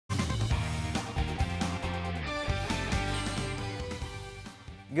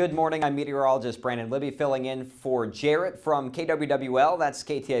Good morning. I'm meteorologist Brandon Libby filling in for Jarrett from KWWL. That's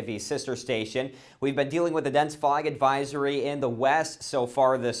KTIV's sister station. We've been dealing with a dense fog advisory in the west so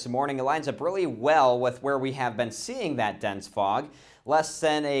far this morning. It lines up really well with where we have been seeing that dense fog. Less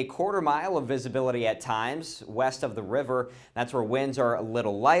than a quarter mile of visibility at times west of the river. That's where winds are a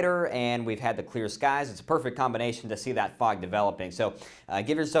little lighter and we've had the clear skies. It's a perfect combination to see that fog developing. So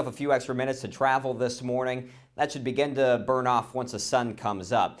give yourself a few extra minutes to travel this morning. That should begin to burn off once the sun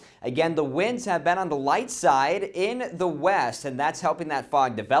comes up. Again, the winds have been on the light side in the west, and that's helping that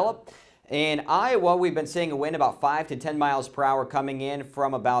fog develop. In Iowa, we've been seeing a wind about 5 to 10 miles per hour coming in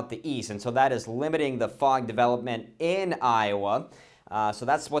from about the east, and so that is limiting the fog development in Iowa. So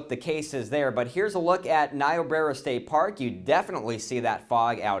that's what the case is there. But here's a look at Niobrara State Park. You definitely see that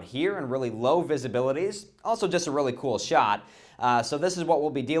fog out here and really low visibilities. Also just a really cool shot. So this is what we'll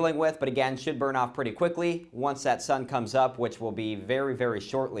be dealing with, but again, should burn off pretty quickly once that sun comes up, which will be very, very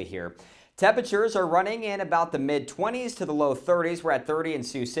shortly here. Temperatures are running in about the mid-20s to the low 30s. We're at 30 in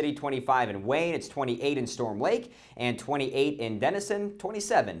Sioux City, 25 in Wayne, it's 28 in Storm Lake, and 28 in Denison,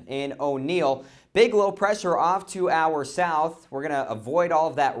 27 in O'Neill. Big low pressure off to our south. We're going to avoid all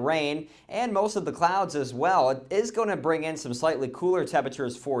of that rain and most of the clouds as well. It is going to bring in some slightly cooler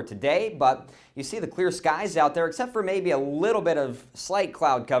temperatures for today, but you see the clear skies out there, except for maybe a little bit of slight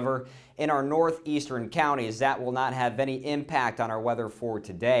cloud cover in our northeastern counties. That will not have any impact on our weather for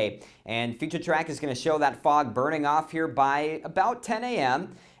today. And Future Track is going to show that fog burning off here by about 10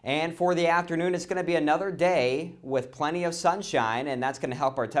 a.m. And for the afternoon, it's going to be another day with plenty of sunshine, and that's going to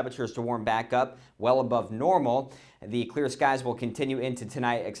help our temperatures to warm back up well above normal. The clear skies will continue into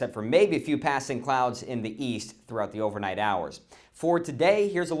tonight, except for maybe a few passing clouds in the east throughout the overnight hours. For today,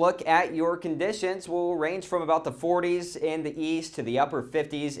 here's a look at your conditions. We'll range from about the 40s in the east to the upper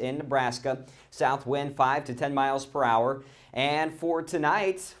 50s in Nebraska. South wind 5 to 10 miles per hour. And for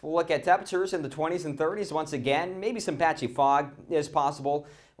tonight, we'll look at temperatures in the 20s and 30s once again. Maybe some patchy fog is possible.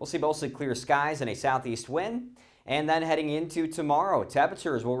 We'll see mostly clear skies and a southeast wind. And then heading into tomorrow,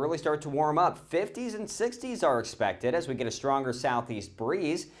 temperatures will really start to warm up. 50s and 60s are expected as we get a stronger southeast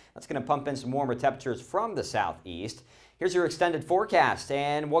breeze. That's going to pump in some warmer temperatures from the southeast. Here's your extended forecast,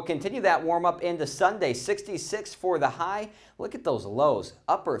 and we'll continue that warm up into Sunday. 66 for the high. Look at those lows.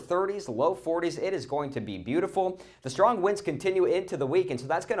 Upper 30s, low 40s. It is going to be beautiful. The strong winds continue into the weekend, so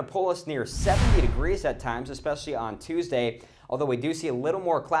that's going to pull us near 70 degrees at times, especially on Tuesday, although we do see a little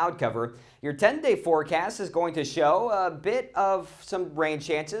more cloud cover. Your 10-day forecast is going to show a bit of some rain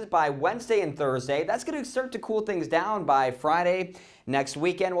chances by Wednesday and Thursday. That's going to start to cool things down by Friday. Next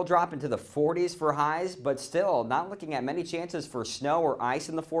weekend, we'll drop into the 40s for highs, but still not looking at many chances for snow or ice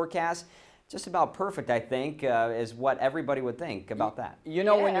in the forecast. Just about perfect, I think, is what everybody would think about that. You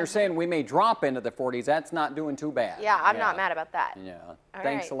know, when you're saying we may drop into the 40s, that's not doing too bad. Yeah, I'm not mad about that. Yeah.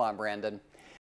 Thanks a lot, Brandon.